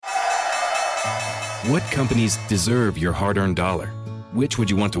What companies deserve your hard-earned dollar? Which would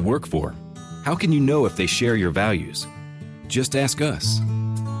you want to work for? How can you know if they share your values? Just ask us.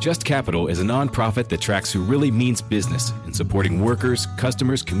 Just Capital is a nonprofit that tracks who really means business in supporting workers,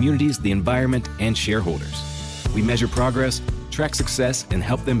 customers, communities, the environment, and shareholders. We measure progress, track success, and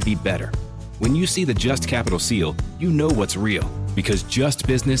help them be better. When you see the Just Capital seal, you know what's real, because just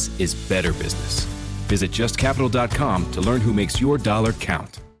business is better business. Visit justcapital.com to learn who makes your dollar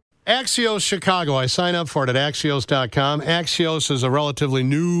count. Axios Chicago. I sign up for it at Axios.com. Axios is a relatively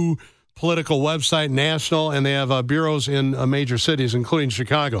new political website, national, and they have bureaus in major cities, including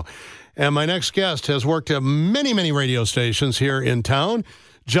Chicago. And my next guest has worked at many, many radio stations here in town.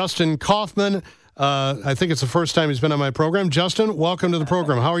 Justin Kaufman. I think it's the first time he's been on my program. Justin, welcome to the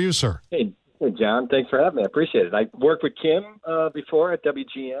program. How are you, sir? Hey, John. Thanks for having me. I appreciate it. I worked with Kim before at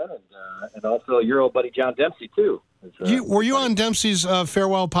WGN, and also your old buddy John Dempsey, too. Were you on Dempsey's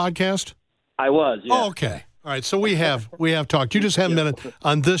Farewell podcast? I was, yeah. Oh, okay. All right, so we have talked. You just haven't been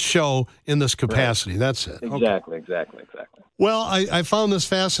on this show in this capacity. Right. That's it. Exactly. Well, I found this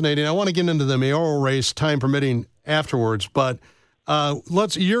fascinating. I want to get into the mayoral race, time permitting, afterwards. But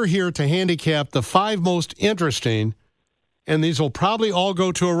you're here to handicap the 5 most interesting, and these will probably all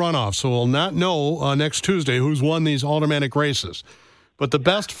go to a runoff. So we'll not know next Tuesday who's won these aldermanic races. But the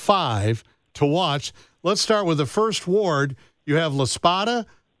best 5 to watch. Let's start with the first ward. You have La Spada,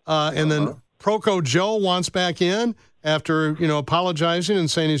 and then Proco Joe wants back in after, apologizing and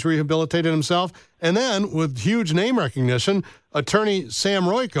saying he's rehabilitated himself. And then, with huge name recognition, attorney Sam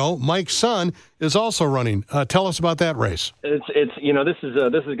Royko, Mike's son, is also running. Tell us about that race. This is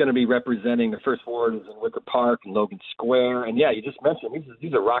going to be representing the first ward is in Wicker Park and Logan Square. And yeah, you just mentioned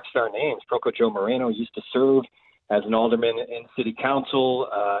these are rock star names. Proco Joe Moreno used to serve as an alderman in city council,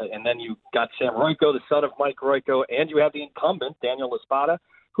 and then you got Sam Royko, the son of Mike Royko, and you have the incumbent Daniel La Spada,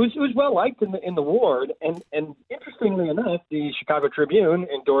 who's well liked in the ward. And interestingly enough, the Chicago Tribune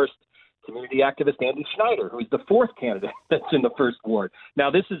endorsed community activist Andy Schneider, who's the 4th candidate that's in the first ward. Now,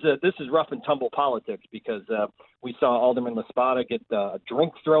 this is rough and tumble politics because we saw Alderman La Spada get a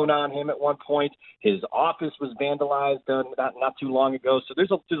drink thrown on him at one point. His office was vandalized not too long ago. So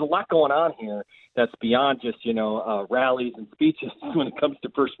there's a lot going on here that's beyond just rallies and speeches when it comes to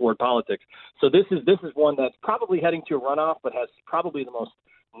first ward politics. So this is one that's probably heading to a runoff, but has probably the most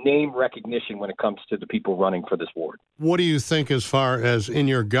name recognition when it comes to the people running for this ward. What do you think as far as in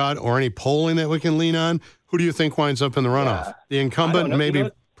your gut or any polling that we can lean on? Who do you think winds up in the runoff? Yeah, the incumbent, maybe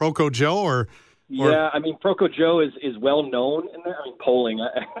Proco Joe or? Yeah, I mean, Proco Joe is well known in there. I mean, polling,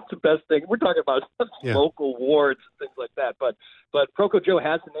 that's the best thing. We're talking about local wards and things like that. But Proco Joe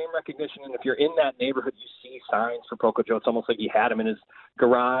has the name recognition, and if you're in that neighborhood, you see signs for Proco Joe. It's almost like he had him in his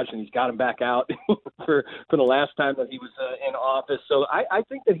garage, and he's got him back out for the last time that he was in office. So I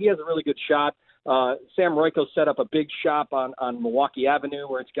think that he has a really good shot. Sam Royko set up a big shop on Milwaukee Avenue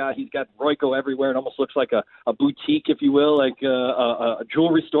where he's got Royko everywhere. It almost looks like a boutique, if you will, like a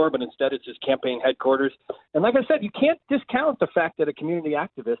jewelry store, but instead it's his campaign headquarters. And like I said, you can't discount the fact that a community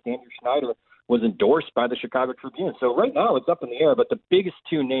activist, Andrew Schneider, was endorsed by the Chicago Tribune. So right now it's up in the air, but the biggest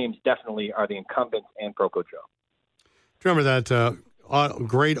 2 names definitely are the incumbents and Proco Joe. Do you remember that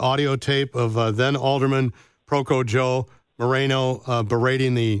great audio tape of then Alderman Proco Joe Moreno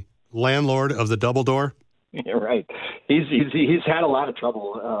berating the landlord of the Double Door? Yeah, right. He's had a lot of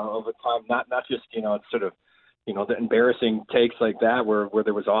trouble over time. Not just sort of the embarrassing takes like that where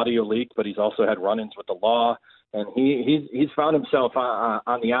there was audio leaked, but he's also had run-ins with the law, and he's found himself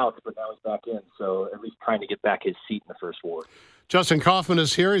on the outs, but now he's back in. So at least trying to get back his seat in the first ward. Justin Kaufman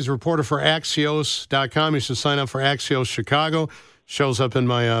is here. He's a reporter for Axios.com. You should sign up for Axios Chicago. Shows up in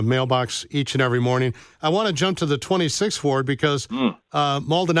my mailbox each and every morning. I want to jump to the 26th ward because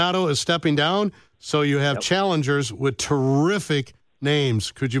Maldonado is stepping down, so you have challengers with terrific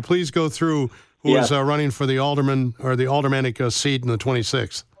names. Could you please go through who is running for the alderman or the aldermanic seat in the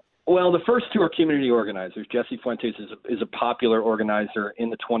 26th? Well, the first 2 are community organizers. Jesse Fuentes is a popular organizer in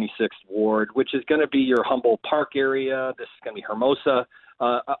the 26th ward, which is going to be your Humboldt Park area. This is going to be Hermosa.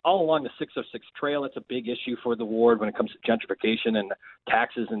 All along the 606 Trail, it's a big issue for the ward when it comes to gentrification and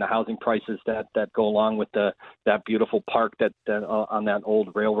taxes and the housing prices that go along with that beautiful park that on that old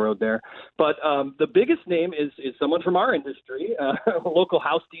railroad there. But the biggest name is someone from our industry, local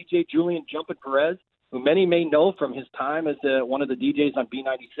house DJ Julian Jumpin' Perez, who many may know from his time as one of the DJs on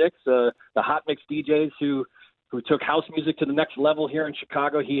B96, the Hot Mix DJs who took house music to the next level here in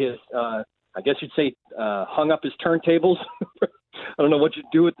Chicago. He has, I guess you'd say, hung up his turntables don't know what you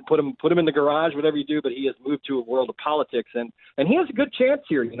do with put him in the garage, whatever you do, but he has moved to a world of politics, and he has a good chance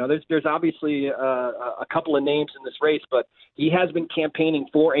here. There's obviously a couple of names in this race, but he has been campaigning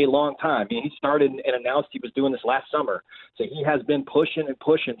for a long time. I mean, he started and announced he was doing this last summer, so he has been pushing and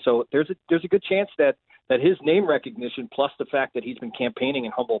pushing. So there's a good chance that his name recognition, plus the fact that he's been campaigning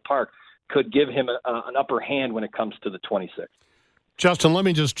in Humboldt Park, could give him an upper hand when it comes to the 26th. Justin, let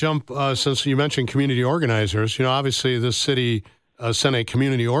me just jump, since you mentioned community organizers. Obviously this city sent a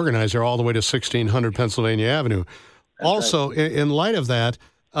community organizer all the way to 1600 Pennsylvania Avenue. That's also, right. in light of that,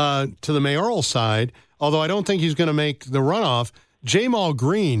 to the mayoral side, although I don't think he's going to make the runoff, Jamal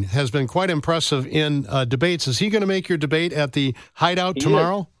Green has been quite impressive in debates. Is he going to make your debate at the Hideout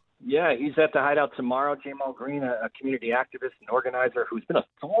tomorrow? Yeah, he's at the Hideout tomorrow. Jamal Green, a community activist and organizer who's been a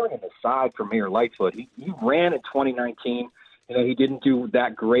thorn in the side for Mayor Lightfoot. He ran in 2019. He didn't do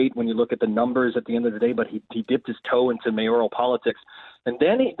that great when you look at the numbers at the end of the day, but he dipped his toe into mayoral politics. And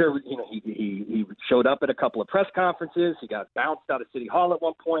then he showed up at a couple of press conferences. He got bounced out of City Hall at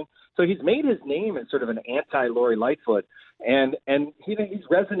one point. So he's made his name as sort of an anti-Lori Lightfoot. And he's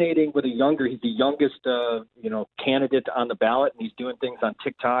resonating with he's the youngest, candidate on the ballot, and he's doing things on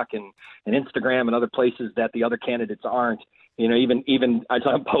TikTok and Instagram and other places that the other candidates aren't. Even as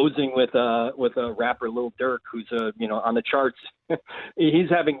I'm posing with a rapper Lil Durk, who's on the charts, he's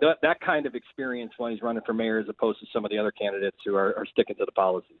having that kind of experience when he's running for mayor, as opposed to some of the other candidates who are sticking to the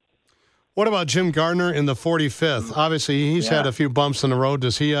policies. What about Jim Gardner in the 45th? Obviously, he's had a few bumps in the road.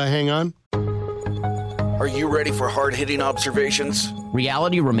 Does he hang on? Are you ready for hard-hitting observations?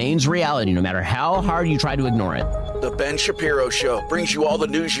 Reality remains reality, no matter how hard you try to ignore it. The Ben Shapiro Show brings you all the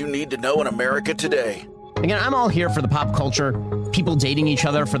news you need to know in America today. Again, I'm all here for the pop culture, people dating each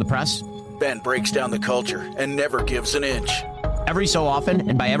other for the press. Ben breaks down the culture and never gives an inch. Every so often,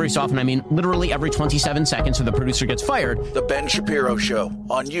 and by every so often I mean literally every 27 seconds so the producer gets fired. The Ben Shapiro Show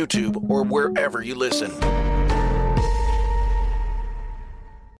on YouTube or wherever you listen.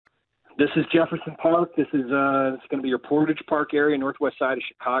 This is Jefferson Park. This is it's going to be your Portage Park area, northwest side of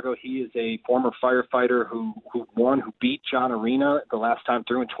Chicago. He is a former firefighter who beat John Arena the last time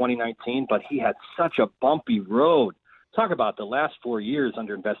through in 2019, but he had such a bumpy road. Talk about the last 4 years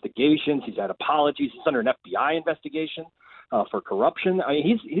under investigations. He's had apologies. He's under an FBI investigation for corruption. I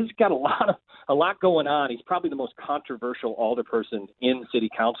mean, he's got a lot going on. He's probably the most controversial alderperson in city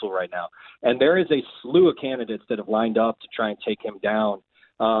council right now, and there is a slew of candidates that have lined up to try and take him down.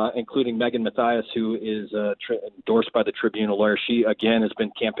 Including Megan Mathias, who is endorsed by the Tribune, a lawyer. She, again, has been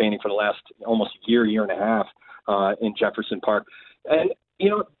campaigning for the last almost year and a half in Jefferson Park. And,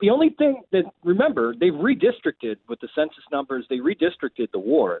 the only thing that, remember, they've redistricted with the census numbers. They redistricted the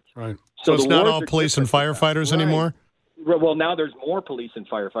wards. Right. So it's not all police and firefighters anymore? Well, now there's more police and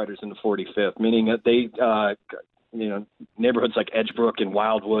firefighters in the 45th, meaning that they neighborhoods like Edgebrook and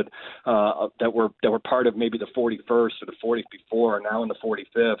Wildwood that were part of maybe the 41st or the 40th before are now in the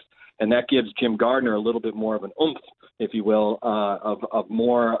 45th, and that gives Jim Gardner a little bit more of an oomph, if you will, of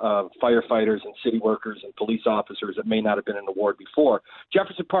more firefighters and city workers and police officers that may not have been in the ward before.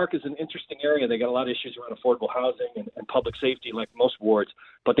 Jefferson Park is an interesting area. They got a lot of issues around affordable housing and public safety, like most wards,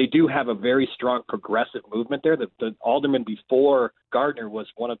 but they do have a very strong progressive movement there. The alderman before Gardner was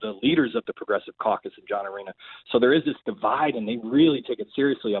one of the leaders of the Progressive Caucus in John Arena. So there is this divide, and they really take it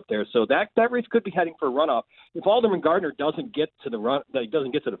seriously up there. So that race could be heading for a runoff. If Alderman Gardner doesn't get to the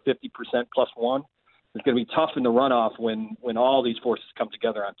 50% plus one, it's going to be tough in the runoff when all these forces come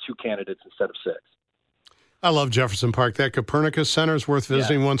together on two candidates instead of six. I love Jefferson Park. That Copernicus Center is worth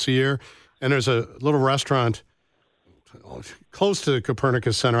visiting once a year. And there's a little restaurant close to the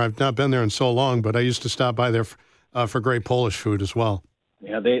Copernicus Center. I've not been there in so long, but I used to stop by there for great Polish food as well.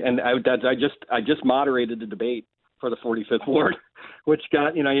 Yeah, I just moderated the debate for the 45th Ward, which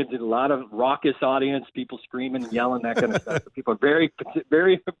got, you did a lot of raucous audience, people screaming and yelling, that kind of stuff. People are very,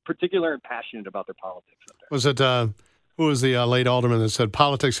 very particular and passionate about their politics up there. Was it, who was the late alderman that said,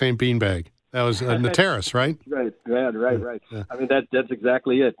 politics ain't beanbag? That was Nateris, right? Right. Yeah. I mean, that's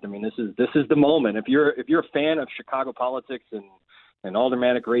exactly it. I mean, this is the moment. If you're a fan of Chicago politics and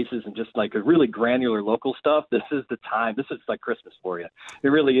aldermanic races and just like a really granular local stuff, this is the time. This is like Christmas for you. It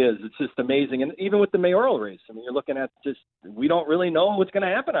really is. It's just amazing. And even with the mayoral race, I mean, you're looking at we don't really know what's going to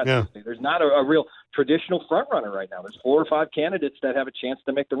happen on Tuesday. There's not a real traditional front runner right now. There's 4 or 5 candidates that have a chance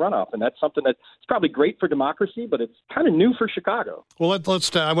to make the runoff. And that's something that's probably great for democracy, but it's kind of new for Chicago. Well,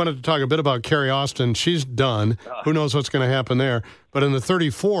 I wanted to talk a bit about Carrie Austin. She's done. Who knows what's going to happen there. But in the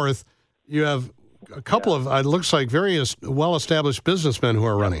 34th, you have a couple of, it looks like, various well-established businessmen who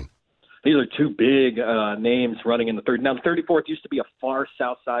are running. These are two big names running in the third. Now, the 34th used to be a far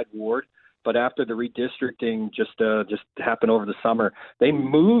south side ward. but after the redistricting just happened over the summer, they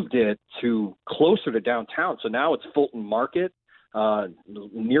moved it to closer to downtown. So now it's Fulton Market,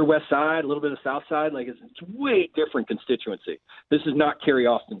 near West Side, a little bit of South Side. Like it's way different constituency. This is not Carrie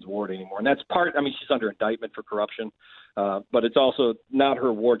Austin's ward anymore, and that's she's under indictment for corruption. But it's also not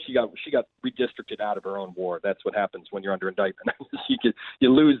her ward. She got redistricted out of her own ward. That's what happens when you're under indictment. you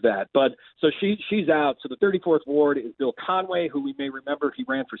lose that. But so she's out. So the 34th ward is Bill Conway, who we may remember. He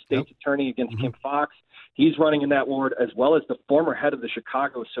ran for state's attorney against Kim Foxx. He's running in that ward, as well as the former head of the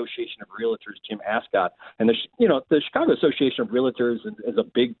Chicago Association of Realtors, Jim Ascott. And the Chicago Association of Realtors is a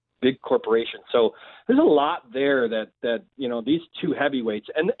big corporation. So there's a lot there that these two heavyweights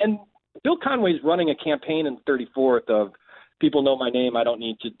and Bill Conway's running a campaign in the 34th of people know my name. I don't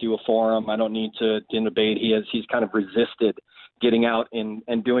need to do a forum. I don't need to debate. He's kind of resisted getting out and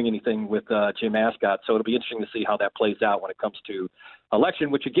doing anything with Jim Ascott. So it'll be interesting to see how that plays out when it comes to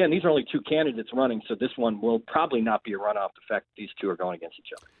election, which, again, these are only two candidates running. So this one will probably not be a runoff. The fact that these two are going against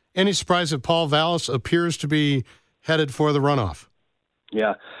each other. Any surprise that Paul Vallas appears to be headed for the runoff?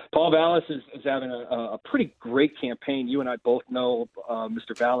 Yeah, Paul Vallas is having a pretty great campaign. You and I both know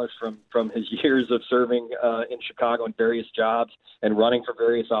Mr. Vallas from his years of serving in Chicago in various jobs and running for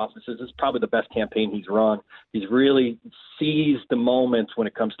various offices. This is probably the best campaign he's run. He's really seized the moment when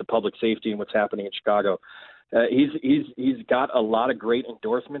it comes to public safety and what's happening in Chicago. He's got a lot of great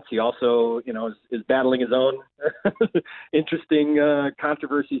endorsements. He also, is battling his own interesting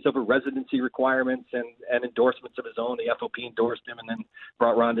controversies over residency requirements and endorsements of his own. The FOP endorsed him and then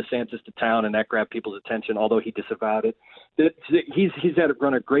brought Ron DeSantis to town, and that grabbed people's attention, although he disavowed it. He's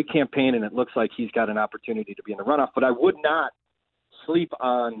run a great campaign, and it looks like he's got an opportunity to be in the runoff. But I would not sleep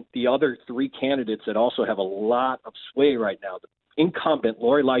on the other three candidates that also have a lot of sway right now. The incumbent,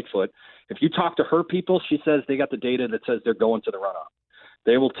 Lori Lightfoot, if you talk to her people, she says they got the data that says they're going to the runoff.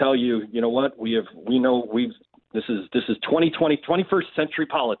 They will tell you, you know what, this is 2020, 21st century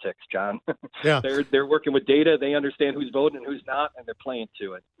politics, John. Yeah. They're working with data. They understand who's voting and who's not, and they're playing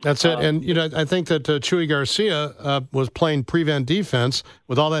to it. That's it. And, I think that Chuy Garcia was playing prevent defense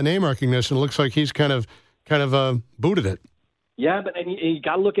with all that name recognition. It looks like he's kind of booted it. Yeah, but you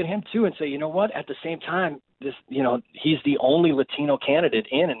got to look at him, too, and say, you know what, at the same time, he's the only Latino candidate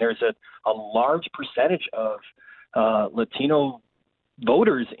in, and there's a large percentage of Latino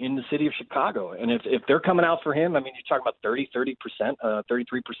voters in the city of Chicago. And if they're coming out for him, I mean, you're talking about 30%,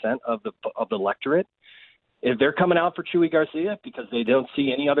 33% of the electorate. If they're coming out for Chuy Garcia because they don't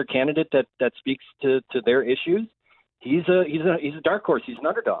see any other candidate that speaks to their issues, he's a dark horse. He's an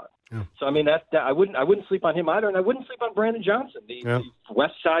underdog. Yeah. So I mean that I wouldn't sleep on him either, and I wouldn't sleep on Brandon Johnson, the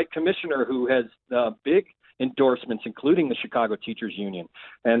West Side commissioner who has big endorsements, including the Chicago Teachers Union.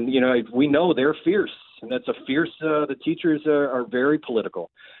 And we know they're fierce, and that's a fierce. The teachers are very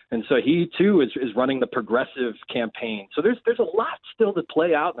political, and so he too is running the progressive campaign. So there's a lot still to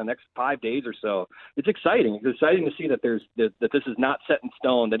play out in the next 5 days or so. It's exciting. It's exciting to see that that this is not set in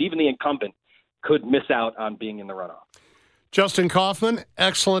stone. That even the incumbent could miss out on being in the runoff. Justin Kaufman,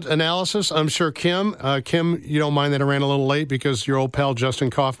 excellent analysis. I'm sure Kim, you don't mind that I ran a little late because your old pal Justin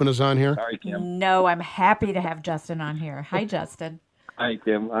Kaufman is on here? Sorry, Kim. No, I'm happy to have Justin on here. Hi, Justin. Hi,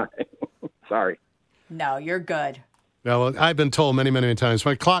 Kim. Sorry. No, you're good. Well, I've been told many, many times,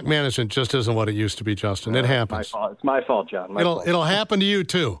 my clock management just isn't what it used to be, Justin. It happens. It's my fault, John. It'll happen to you,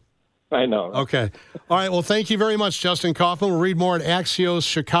 too. I know. Okay. All right. Well, thank you very much, Justin Kaufman. We'll read more at Axios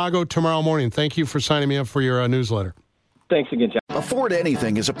Chicago tomorrow morning. Thank you for signing me up for your newsletter. Thanks again, John. Afford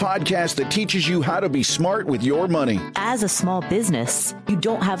Anything is a podcast that teaches you how to be smart with your money. As a small business, you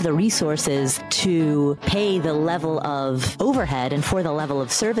don't have the resources to pay the level of overhead and for the level of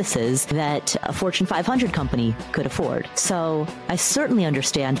services that a Fortune 500 company could afford. So I certainly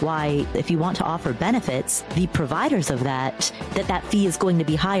understand why, if you want to offer benefits, the providers of that fee is going to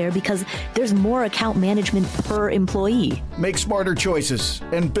be higher because there's more account management per employee. Make smarter choices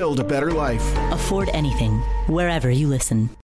and build a better life. Afford Anything, wherever you listen.